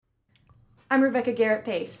I'm Rebecca Garrett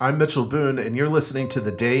Pace. I'm Mitchell Boone, and you're listening to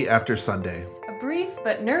The Day After Sunday. A brief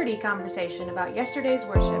but nerdy conversation about yesterday's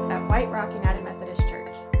worship at White Rock United Methodist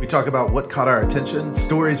Church. We talk about what caught our attention,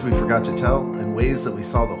 stories we forgot to tell, and ways that we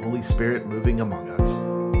saw the Holy Spirit moving among us.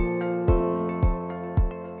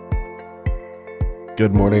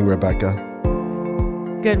 Good morning, Rebecca.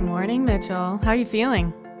 Good morning, Mitchell. How are you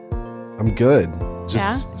feeling? I'm good.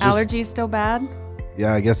 Allergies still bad?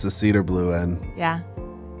 Yeah, I guess the cedar blew in. Yeah.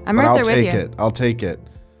 I'm right there with you. I'll take it.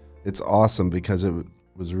 It's awesome because it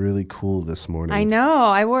was really cool this morning. I know.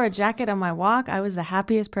 I wore a jacket on my walk. I was the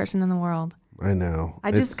happiest person in the world. I know.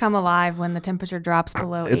 I just come alive when the temperature drops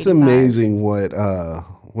below 85. It's amazing what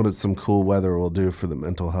some cool weather will do for the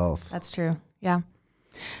mental health. That's true. Yeah.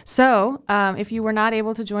 So if you were not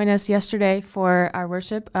able to join us yesterday for our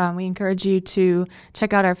worship, we encourage you to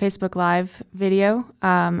check out our Facebook Live video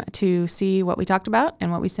to see what we talked about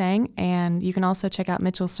and what we sang. And you can also check out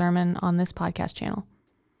Mitchell's sermon on this podcast channel.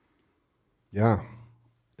 Yeah,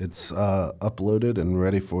 it's uploaded and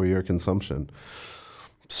ready for your consumption.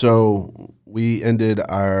 So we ended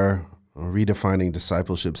our Redefining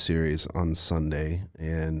Discipleship series on Sunday,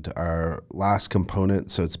 and our last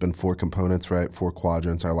component, so it's been 4 components, right? 4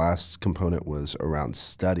 quadrants. Our last component was around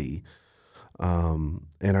study. And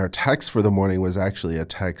our text for the morning was actually a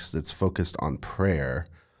text that's focused on prayer.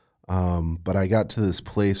 But I got to this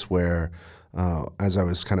place where, as I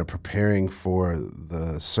was kind of preparing for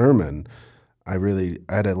the sermon, I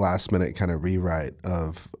had a last minute kind of rewrite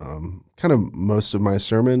of kind of most of my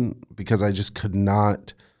sermon because I just could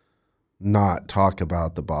not talk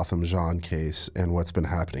about the Botham Jean case and what's been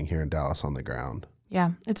happening here in Dallas on the ground.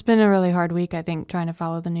 Yeah, it's been a really hard week, I think, trying to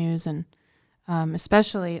follow the news. And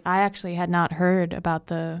especially, I actually had not heard about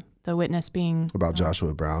the witness being... About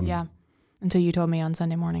Joshua Brown. Yeah, until you told me on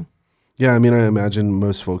Sunday morning. Yeah, I mean, I imagine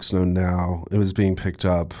most folks know now. It was being picked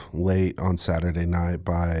up late on Saturday night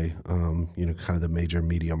by, kind of the major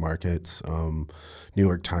media markets. New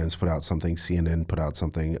York Times put out something, CNN put out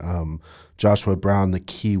something. Joshua Brown, the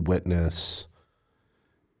key witness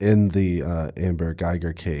in the Amber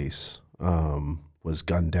Geiger case, was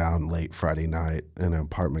gunned down late Friday night in an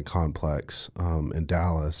apartment complex in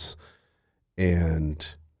Dallas. And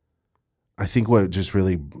I think what it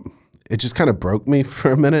just kind of broke me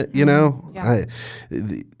for a minute, you know? Yeah.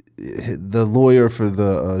 The lawyer for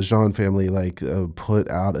the Jean family put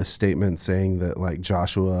out a statement saying that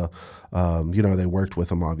Joshua, they worked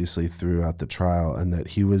with him obviously throughout the trial, and that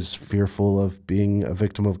he was fearful of being a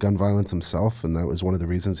victim of gun violence himself, and that was one of the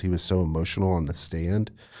reasons he was so emotional on the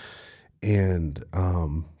stand. And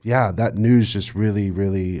that news just really,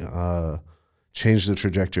 really changed the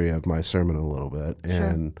trajectory of my sermon a little bit.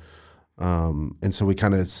 Sure. And so we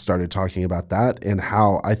kind of started talking about that and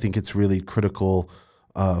how I think it's really critical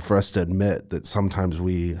for us to admit that sometimes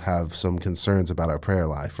we have some concerns about our prayer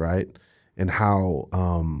life, right? And how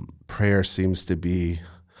prayer seems to be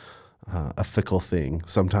a fickle thing.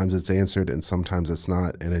 Sometimes it's answered and sometimes it's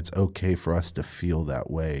not, and it's okay for us to feel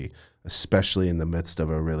that way, especially in the midst of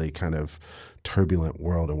a really kind of turbulent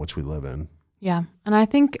world in which we live in. Yeah, and I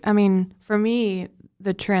think, for me,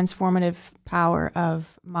 the transformative power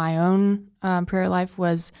of my own prayer life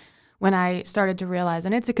was when I started to realize,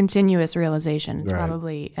 and it's a continuous realization, it's right.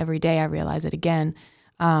 Probably every day I realize it again,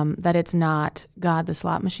 that it's not God the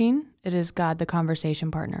slot machine, it is God the conversation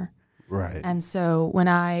partner. Right. And so when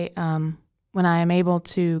I am able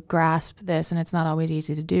to grasp this, and it's not always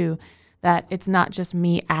easy to do, that it's not just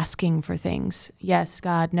me asking for things. Yes,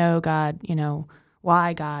 God, no, God,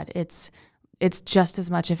 why, God? It's just as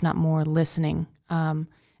much, if not more, listening. And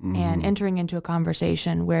entering into a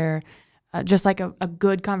conversation where, just like a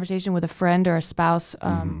good conversation with a friend or a spouse,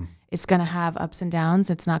 it's going to have ups and downs.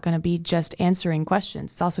 It's not going to be just answering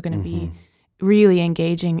questions. It's also going to be really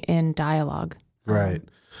engaging in dialogue. Right.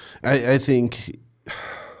 I think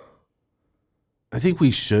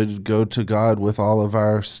we should go to God with all of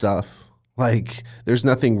our stuff. There's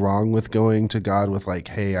nothing wrong with going to God with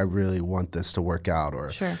hey, I really want this to work out, or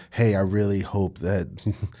sure. Hey, I really hope that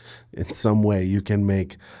in some way you can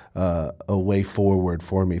make a way forward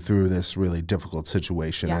for me through this really difficult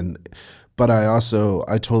situation. Yeah. But I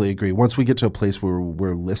totally agree. Once we get to a place where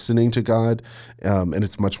we're listening to God, and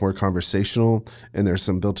it's much more conversational, and there's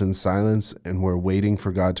some built-in silence, and we're waiting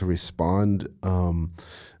for God to respond,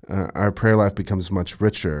 our prayer life becomes much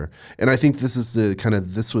richer. And I think this was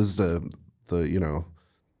the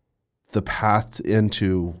path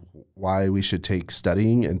into why we should take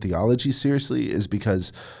studying and theology seriously, is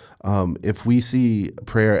because if we see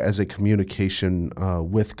prayer as a communication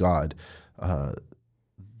with God,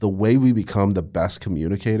 the way we become the best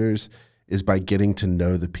communicators is by getting to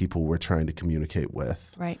know the people we're trying to communicate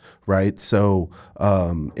with. Right. Right. So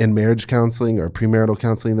in marriage counseling or premarital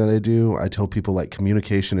counseling that I do, I tell people like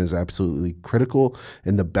communication is absolutely critical.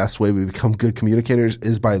 And the best way we become good communicators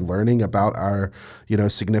is by learning about our,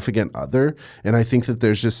 significant other. And I think that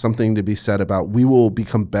there's just something to be said about we will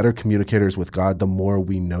become better communicators with God the more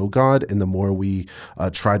we know God and the more we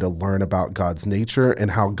try to learn about God's nature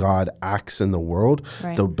and how God acts in the world.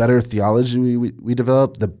 Right. The better theology we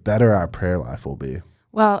develop, the better our prayer life will be.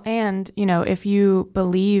 Well, and, if you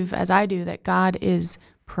believe, as I do, that God is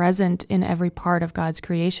present in every part of God's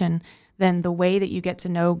creation, then the way that you get to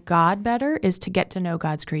know God better is to get to know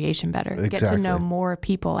God's creation better. Exactly. Get to know more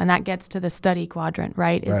people. And that gets to the study quadrant,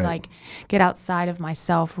 right? Is like get outside of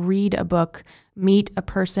myself, read a book, meet a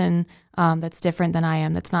person that's different than I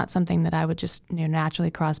am. That's not something that I would just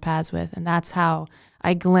naturally cross paths with. And that's how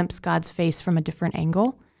I glimpse God's face from a different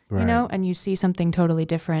angle, and you see something totally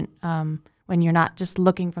different when you're not just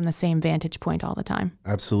looking from the same vantage point all the time.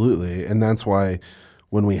 Absolutely. And that's why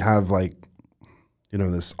when we have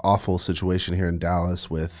this awful situation here in Dallas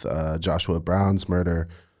with Joshua Brown's murder,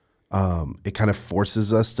 it kind of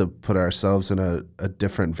forces us to put ourselves in a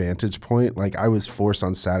different vantage point. Like I was forced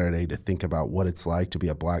on Saturday to think about what it's like to be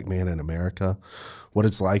a black man in America, what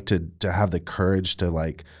it's like to have the courage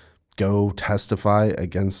to go testify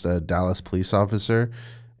against a Dallas police officer.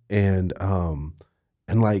 And I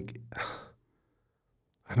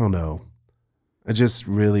don't know.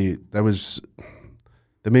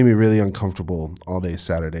 That made me really uncomfortable all day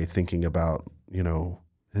Saturday thinking about,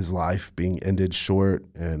 his life being ended short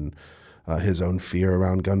and his own fear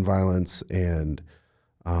around gun violence. And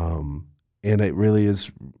it really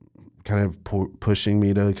is kind of pushing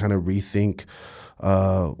me to kind of rethink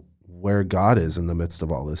where God is in the midst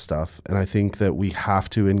of all this stuff. And I think that we have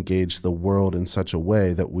to engage the world in such a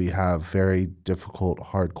way that we have very difficult,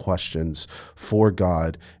 hard questions for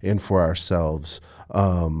God and for ourselves,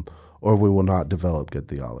 or we will not develop good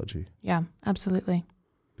theology. Yeah, absolutely.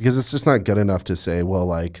 Because it's just not good enough to say,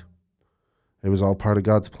 well, it was all part of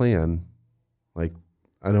God's plan. I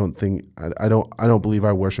don't believe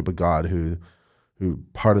I worship a God who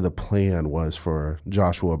part of the plan was for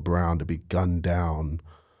Joshua Brown to be gunned down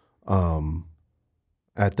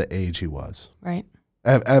at the age he was. Right.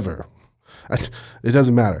 Ever. It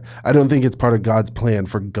doesn't matter. I don't think it's part of God's plan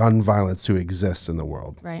for gun violence to exist in the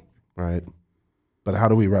world. Right. Right. But how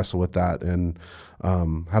do we wrestle with that, and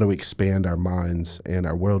how do we expand our minds and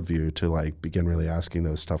our worldview to begin really asking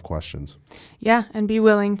those tough questions? Yeah, and be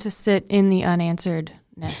willing to sit in the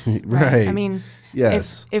unansweredness. Right. I mean,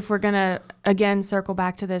 yes. If we're gonna again circle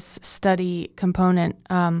back to this study component,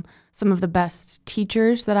 some of the best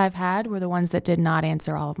teachers that I've had were the ones that did not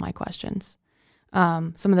answer all of my questions.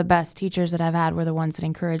 Some of the best teachers that I've had were the ones that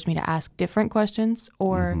encouraged me to ask different questions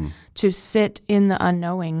or to sit in the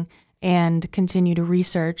unknowing and continue to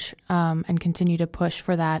research and continue to push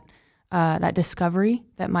for that discovery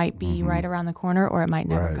that might be right around the corner, or it might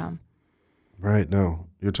never come. Right. No,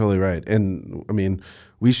 you're totally right. And I mean,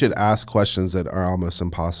 we should ask questions that are almost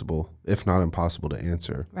impossible, if not impossible to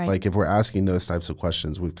answer. Right. If we're asking those types of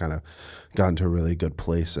questions, we've kind of gotten to a really good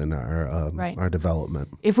place in our development.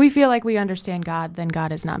 If we feel like we understand God, then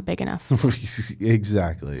God is not big enough.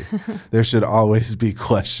 Exactly. There should always be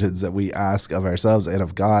questions that we ask of ourselves and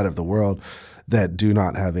of God, of the world, that do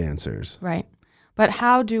not have answers. Right. But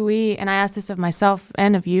how do we, and I ask this of myself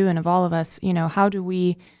and of you and of all of us, how do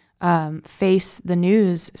we face the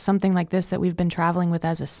news, something like this that we've been traveling with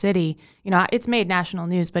as a city? It's made national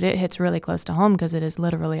news, but it hits really close to home because it is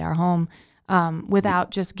literally our home,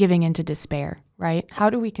 without just giving into despair, right?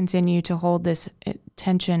 How do we continue to hold this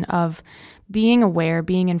tension of being aware,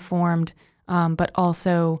 being informed, but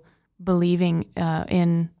also believing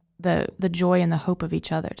in the joy and the hope of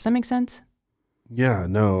each other? Does that make sense? Yeah,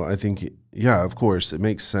 no, I think, of course, it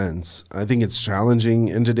makes sense. I think it's challenging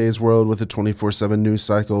in today's world with a 24/7 news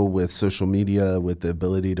cycle, with social media, with the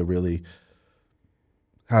ability to really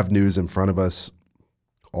have news in front of us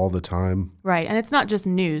all the time. Right. And it's not just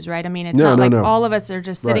news, right? I mean, it's not all of us are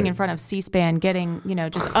just sitting in front of C-SPAN getting,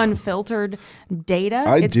 just unfiltered data.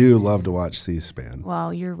 I do love to watch C-SPAN.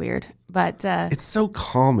 Well, you're weird, but it's so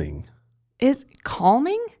calming. Is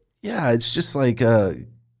calming? Yeah, it's just like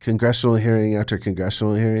congressional hearing after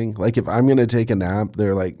congressional hearing. If I'm going to take a nap,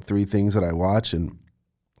 there are 3 things that I watch, and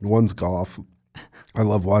one's golf. I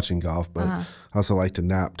love watching golf, but I also like to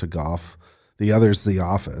nap to golf. The other's The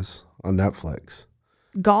Office on Netflix.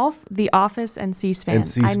 Golf, The Office, and C-SPAN. And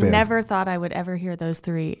C-SPAN. I never thought I would ever hear those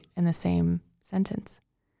 3 in the same sentence.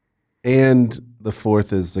 And the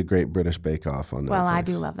 4th is The Great British Bake Off on Netflix. Well, I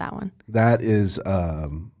do love that one. That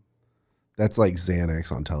That's like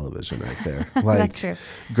Xanax on television right there. Like, That's true.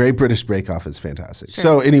 Great British Bake Off is fantastic. Sure.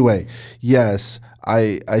 So anyway, yes,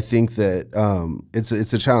 I think that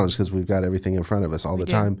it's a challenge because we've got everything in front of us all the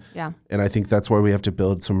time. Yeah. And I think that's where we have to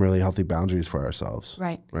build some really healthy boundaries for ourselves.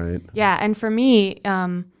 Right. Right. Yeah. And for me,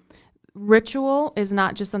 ritual is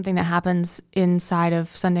not just something that happens inside of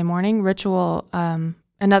Sunday morning. Ritual,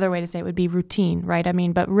 another way to say it would be routine, right? I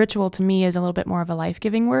mean, but ritual to me is a little bit more of a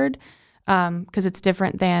life-giving word. Because it's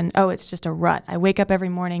different than, it's just a rut. I wake up every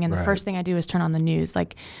morning and the first thing I do is turn on the news.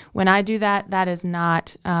 Like when I do that, that is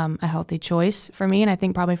not a healthy choice for me. And I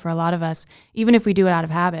think probably for a lot of us, even if we do it out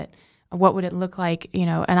of habit, what would it look like?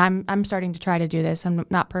 And I'm starting to try to do this. I'm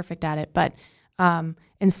not perfect at it, but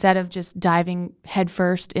instead of just diving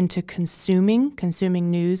headfirst into consuming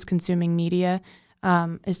news, consuming media,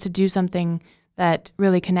 is to do something that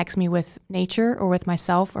really connects me with nature or with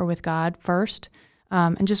myself or with God first.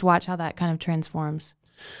 And just watch how that kind of transforms.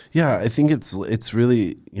 Yeah, I think it's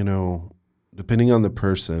really, depending on the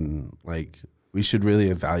person, like we should really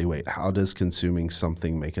evaluate how does consuming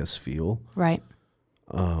something make us feel. Right.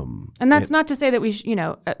 And that's not to say that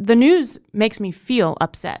the news makes me feel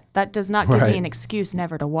upset. That does not give me an excuse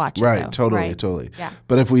never to watch it. Right, though. Totally. Yeah.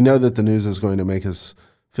 But if we know that the news is going to make us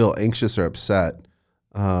feel anxious or upset,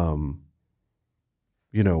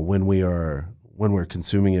 when we're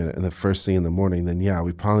consuming it in the first thing in the morning, then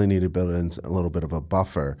we probably need to build in a little bit of a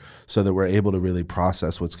buffer so that we're able to really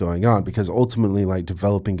process what's going on. Because ultimately, like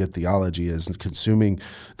developing good theology is consuming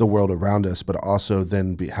the world around us, but also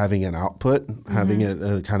then having an output, having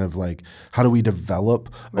it kind of like, how do we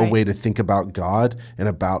develop a way to think about God and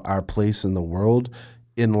about our place in the world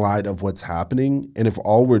in light of what's happening? And if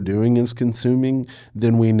all we're doing is consuming,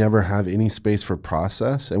 then we never have any space for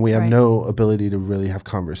process and we have no ability to really have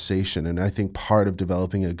conversation. And I think part of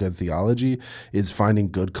developing a good theology is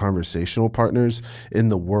finding good conversational partners in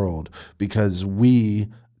the world, because we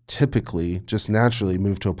typically just naturally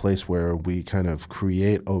move to a place where we kind of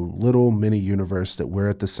create a little mini universe that we're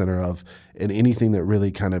at the center of, and anything that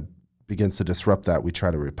really kind of begins to disrupt that, we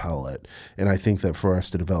try to repel it. And I think that for us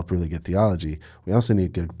to develop really good theology, we also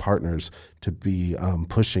need good partners to be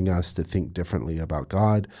pushing us to think differently about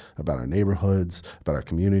God, about our neighborhoods, about our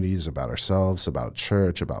communities, about ourselves, about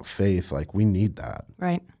church, about faith. Like we need that.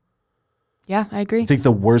 Right. Yeah, I agree. I think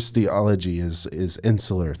the worst theology is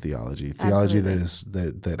insular theology. Theology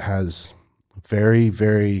that has very,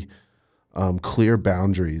 very clear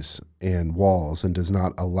boundaries and walls and does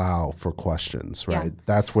not allow for questions, right? Yeah.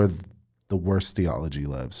 That's where the worst theology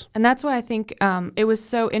lives. And that's why I think it was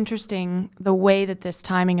so interesting the way that this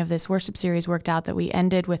timing of this worship series worked out, that we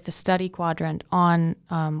ended with the study quadrant on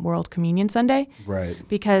World Communion Sunday. Right.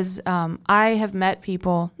 Because I have met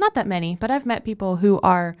people, not that many, but I've met people who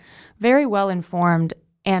are very well informed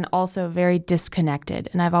and also very disconnected.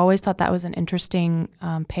 And I've always thought that was an interesting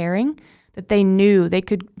pairing, that they knew they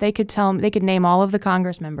could name all of the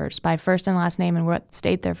Congress members by first and last name and what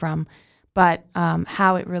state they're from. But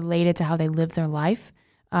how it related to how they lived their life,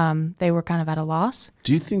 they were kind of at a loss.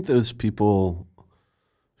 Do you think those people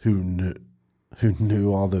who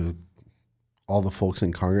knew all the folks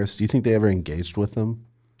in Congress, do you think they ever engaged with them?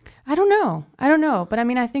 I don't know. But I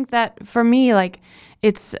mean, I think that for me, like,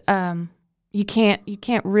 it's you can't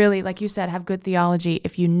really, like you said, have good theology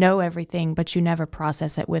if you know everything, but you never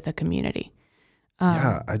process it with a community.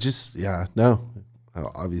 Obviously,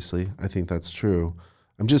 I think that's true.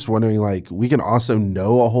 I'm just wondering, like, we can also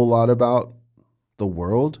know a whole lot about the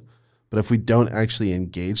world, but if we don't actually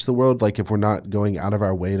engage the world, like if we're not going out of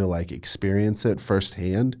our way to like experience it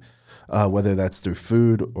firsthand, whether that's through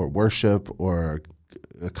food or worship or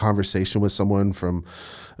a conversation with someone from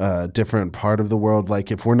a different part of the world,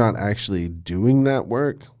 like if we're not actually doing that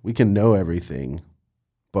work, we can know everything,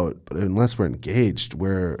 but unless we're engaged,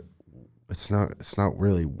 it's not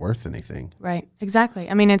really worth anything. Right. Exactly.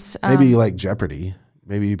 I mean, it's maybe like Jeopardy.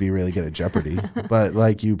 Maybe you'd be really good at Jeopardy, but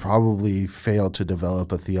like you probably failed to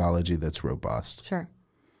develop a theology that's robust. Sure.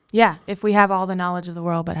 Yeah. If we have all the knowledge of the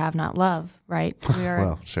world but have not love, right? We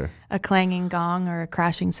are a clanging gong or a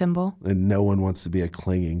crashing cymbal. And no one wants to be a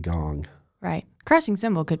clanging gong. Right. Crashing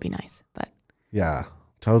cymbal could be nice, but. Yeah,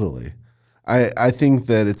 totally. I think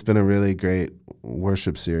that it's been a really great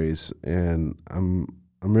worship series, and I'm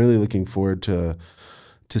really looking forward to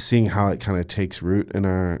seeing how it kind of takes root in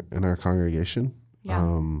our congregation.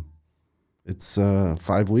 Yeah. It's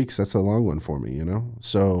 5 weeks. That's a long one for me,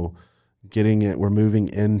 So we're moving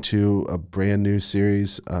into a brand new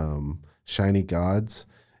series, Shiny Gods,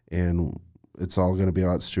 and it's all going to be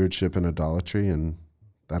about stewardship and idolatry, and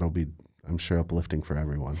that'll be, I'm sure, uplifting for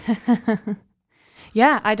everyone.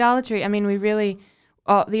 Yeah, idolatry. I mean, we really,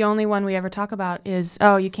 the only one we ever talk about is,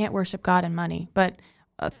 you can't worship God and money. But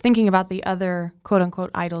thinking about the other quote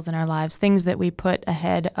unquote idols in our lives, things that we put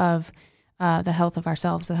ahead of the health of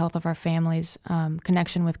ourselves, the health of our families,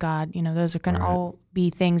 connection with God, those are going to all be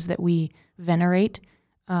things that we venerate,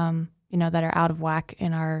 that are out of whack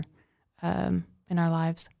in our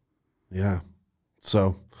lives. Yeah.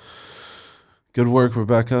 So good work,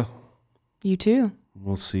 Rebecca. You too.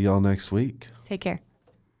 We'll see y'all next week. Take care.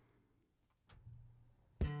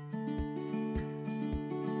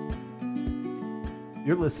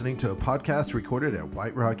 You're listening to a podcast recorded at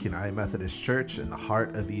White Rock United Methodist Church in the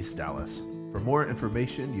heart of East Dallas. For more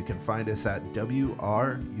information, you can find us at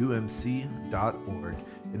wrumc.org,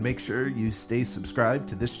 and make sure you stay subscribed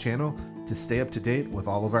to this channel to stay up to date with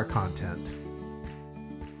all of our content.